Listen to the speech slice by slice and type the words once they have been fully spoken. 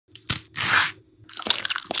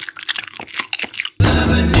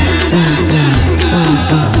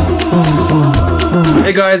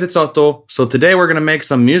Hey guys, it's Otto. So today we're gonna make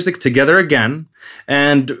some music together again,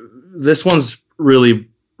 and this one's really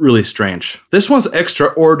strange. This one's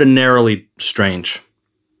extraordinarily strange.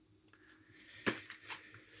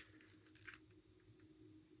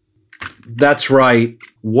 That's right.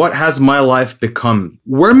 What has my life become?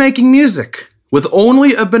 We're making music with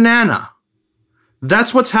only a banana.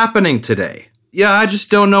 That's what's happening today. Yeah, I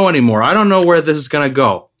just don't know anymore. I don't know where this is gonna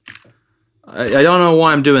go. I don't know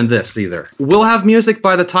why I'm doing this either. We'll have music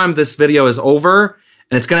by the time this video is over,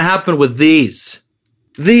 and it's gonna happen with these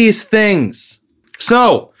things.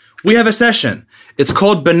 So, we have a session. It's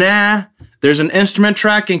called Banana. There's an instrument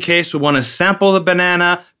track in case we want to sample the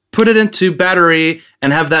banana, put it into battery,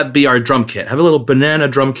 and have that be our drum kit. Have a little banana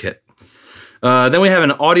drum kit. Then we have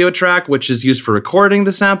an audio track, which is used for recording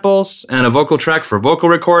the samples, and a vocal track for vocal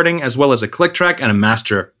recording, as well as a click track and a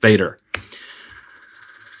master fader.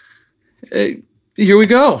 Here we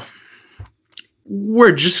go.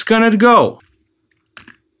 We're just gonna go.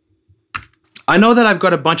 I know that I've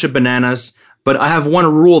got a bunch of bananas, but I have one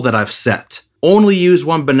rule that I've set. Only use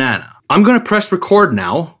one banana. I'm gonna press record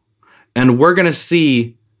now, and we're gonna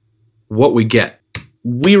see what we get.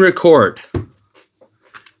 We record.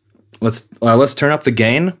 Let's turn up the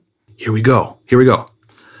gain. Here we go. Here we go.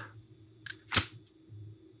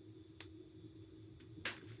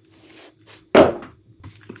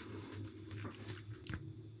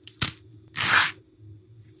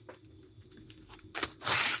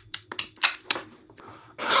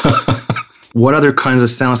 What other kinds of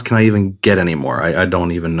sounds can I even get anymore? I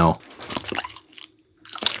don't even know.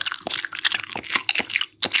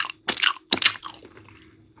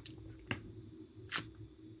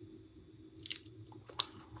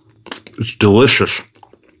 It's delicious.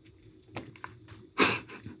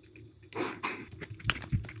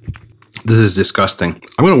 This is disgusting.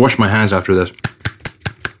 I'm gonna wash my hands after this.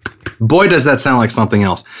 Boy, does that sound like something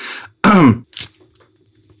else.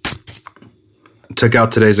 Took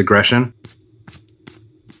out today's aggression.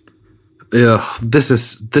 Ugh, this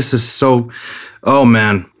is so... Oh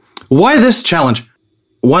man. Why this challenge?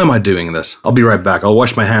 Why am I doing this? I'll be right back. I'll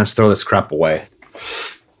wash my hands, throw this crap away.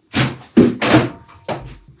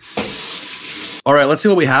 All right, let's see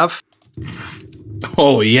what we have.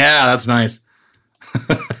 Oh yeah, that's nice.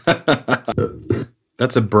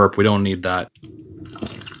 That's a burp. We don't need that.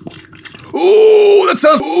 Ooh, that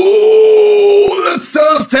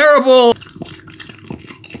sounds terrible.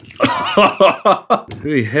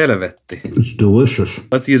 Really hit of it. It's delicious.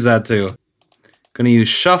 Let's use that too. Gonna use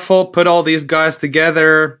shuffle, put all these guys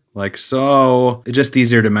together, like so. It's just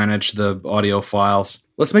easier to manage the audio files.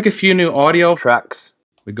 Let's make a few new audio tracks.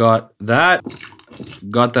 We got that.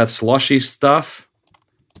 Got that slushy stuff.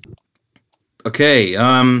 Okay,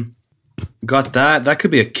 got that. That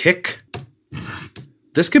could be a kick.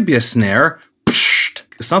 This could be a snare.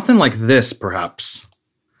 Something like this, perhaps.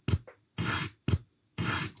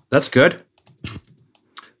 That's good.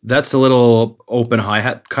 That's a little open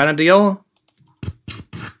hi-hat kind of deal.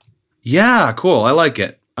 Yeah, cool. I like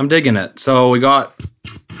it. I'm digging it. So we got...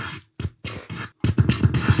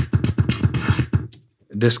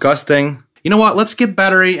 Disgusting. You know what? Let's skip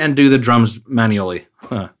battery and do the drums manually.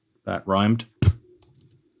 Huh, that rhymed.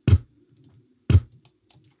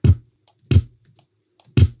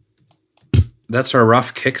 That's our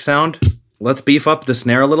rough kick sound. Let's beef up the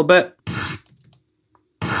snare a little bit.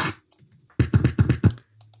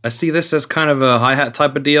 I see this as kind of a hi-hat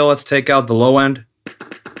type of deal. Let's take out the low end.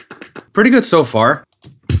 Pretty good so far.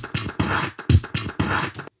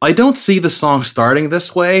 I don't see the song starting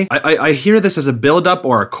this way. I hear this as a build-up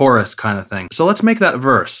or a chorus kind of thing. So let's make that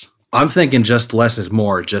verse. I'm thinking just less is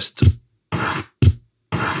more, just...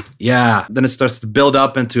 Yeah, then it starts to build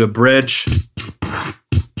up into a bridge.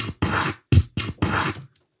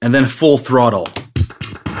 And then full throttle.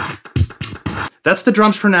 That's the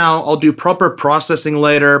drums for now. I'll do proper processing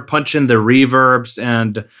later, punch in the reverbs,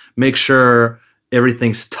 and make sure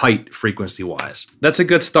everything's tight frequency-wise. That's a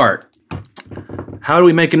good start. How do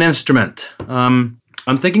we make an instrument? I'm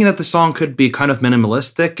thinking that the song could be kind of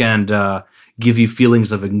minimalistic and give you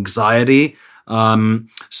feelings of anxiety.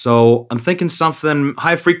 So I'm thinking something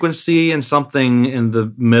high frequency and something in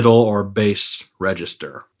the middle or bass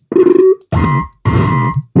register.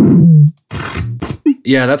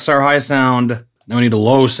 Yeah, that's our high sound. Now we need a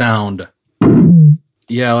low sound.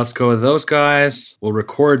 Yeah, let's go with those guys. We'll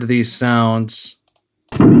record these sounds.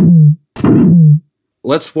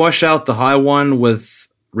 Let's wash out the high one with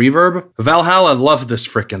reverb. Valhalla, love this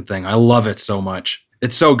frickin' thing. I love it so much.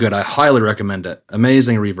 It's so good. I highly recommend it.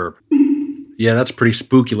 Amazing reverb. Yeah, that's pretty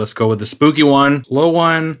spooky. Let's go with the spooky one. Low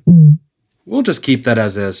one. We'll just keep that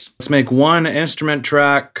as is. Let's make one instrument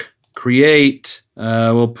track Create.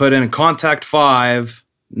 We'll put in contact 5.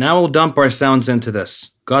 Now we'll dump our sounds into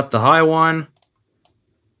this. Got the high one.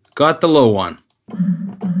 Got the low one.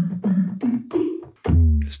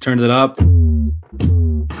 Just turned it up.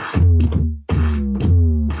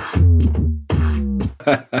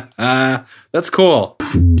 That's cool.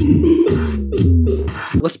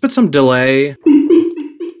 Let's put some delay.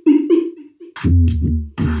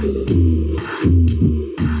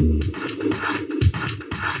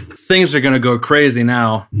 Things are gonna go crazy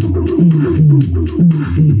now.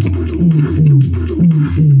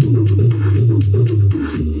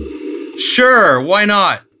 Sure, why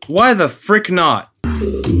not? Why the frick not?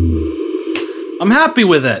 I'm happy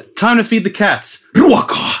with it. Time to feed the cats.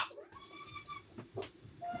 Ruaka!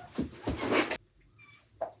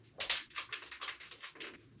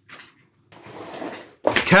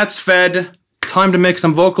 Cats fed. Time to make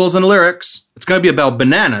some vocals and lyrics. It's gonna be about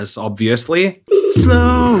bananas, obviously.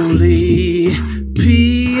 Slowly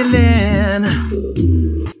peeling.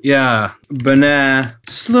 Yeah, banana.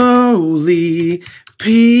 Slowly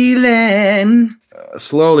peeling.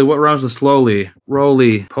 Slowly, what rhymes with slowly?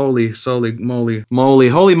 Roly, poly, soly, moly, moly,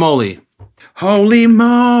 holy moly. Holy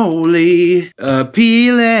moly,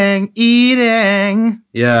 peeling, eating.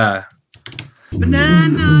 Yeah.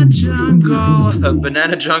 Banana jungle.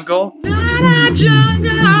 Banana jungle? Banana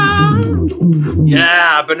jungle.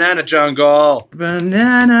 Yeah, banana jungle.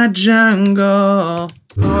 Banana jungle.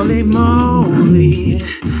 Holy moly,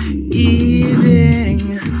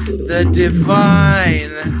 eating the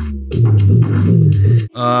divine.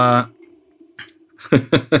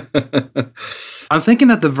 I'm thinking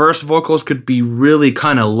that the verse vocals could be really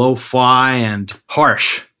kind of lo-fi and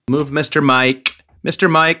harsh. Move Mr. Mike. Mr.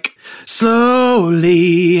 Mike.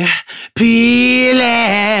 Slowly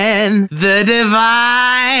peeling the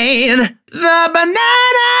divine. The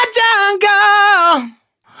banana jungle.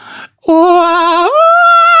 Ooh,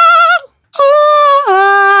 ooh,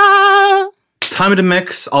 ooh. Time to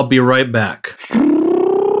mix. I'll be right back.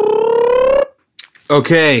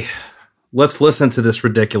 Okay, let's listen to this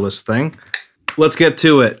ridiculous thing. Let's get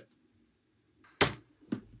to it.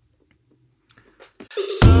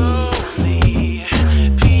 Slowly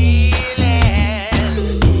peeling.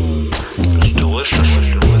 It's delicious.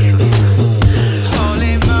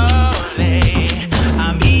 Holy moly,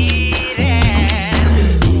 I'm eating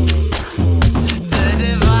the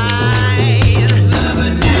divine. The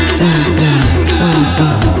banana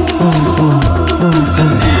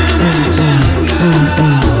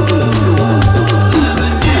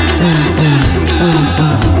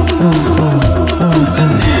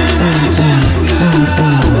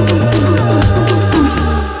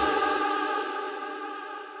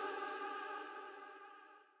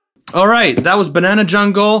All right, that was Banana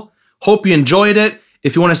Jungle. Hope you enjoyed it.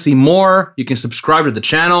 If you want to see more, you can subscribe to the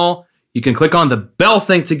channel. You can click on the bell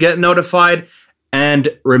thing to get notified.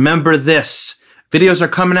 And remember this, videos are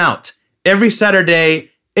coming out every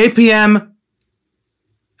Saturday, 8 p.m.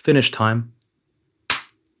 finish time.